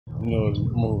You know it's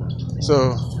moving.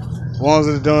 So, ones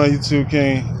that are done, YouTube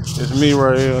King. It's me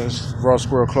right here. It's Raw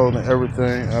Squirrel Clothing,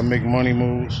 everything. I make money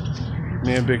moves.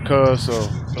 Me and Big Cuz. So,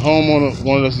 the homeowner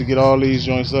wanted us to get all these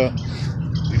joints up.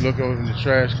 You look over in the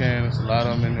trash can, there's a lot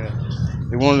of them in there.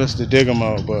 They wanted us to dig them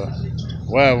out, but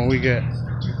wow, when we get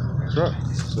truck.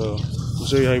 So, I'll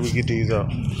show you how we get these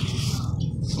out.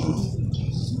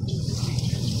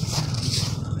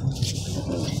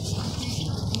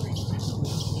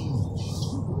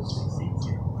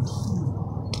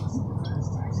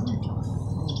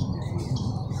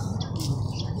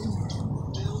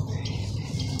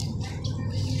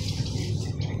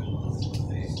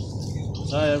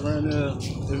 I have right there.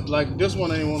 It's like this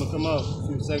one ain't want to come out a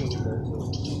few seconds ago.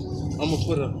 So I'm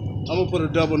gonna put a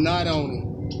double knot on it,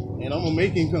 and I'm gonna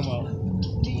make him come out.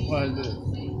 Watch this.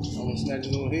 I'm gonna snatch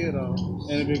his little head off,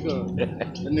 and it because that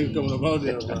nigga coming up out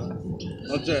there, bro.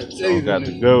 I'm trying to tell you, got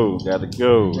to go. Got to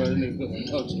go. Bro, that nigga coming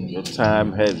out there. Your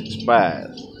time has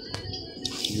expired.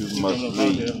 You must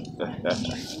leave. Yeah,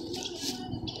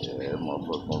 that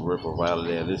motherfucker gonna rip up out of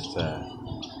there this time.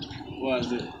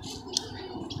 Watch it.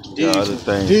 We got other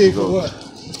things to go.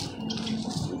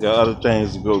 We got other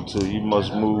things to go to. You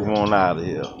must move on out of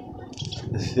here.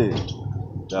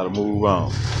 Gotta move on.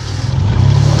 All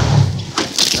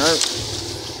right.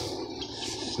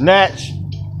 Snatch.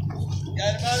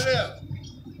 Got him out of there.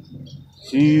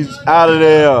 She's out of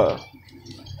there.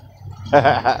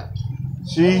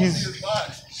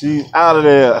 She's out of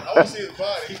there. I want to see his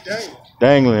body. He's dangling.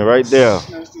 Dangling right there.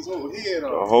 Snatched his whole head The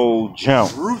off. whole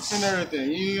jump. Roots and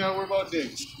everything. You ain't gotta worry about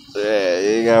digging. Yeah, you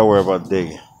ain't gotta worry about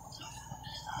digging.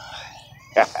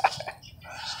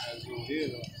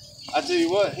 I tell you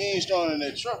what, he ain't strong in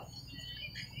that truck.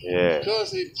 Yeah.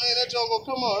 Because he, man, that joint gonna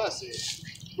come on. I said,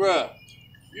 bruh,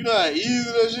 you know how easy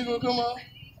that shit gonna come on?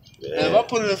 Yeah. And if I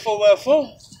put it in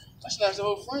 4x4, I snatch the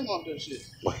whole frame off that shit.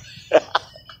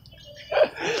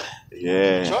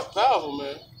 Yeah. Truck powerful,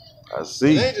 man. I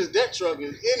see. It ain't just that truck,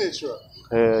 it's any truck.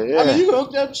 Hell yeah. I mean, you can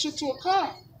hook that shit to a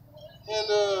car. And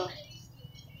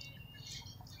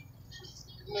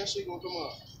that shit gonna come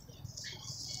on.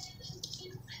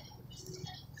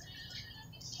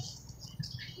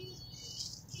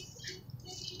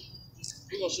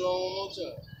 We gonna show them one more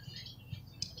time.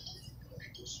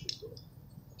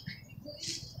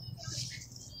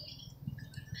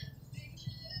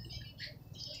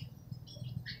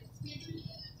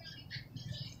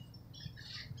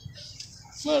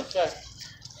 Matter of fact,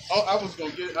 I was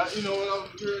gonna get. You know what I was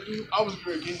gonna do? I was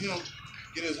gonna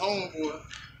get his homeboy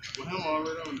with him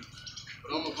already on it.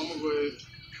 But I'm gonna go ahead.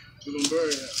 We're gonna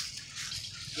bury him.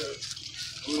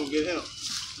 We're gonna get him.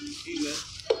 Eating that.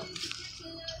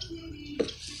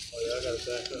 Oh yeah, I gotta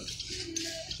back up.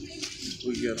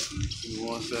 We get him. Give me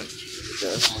 1 second.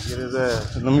 Okay, I'm gonna get his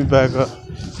ass. Let me back up.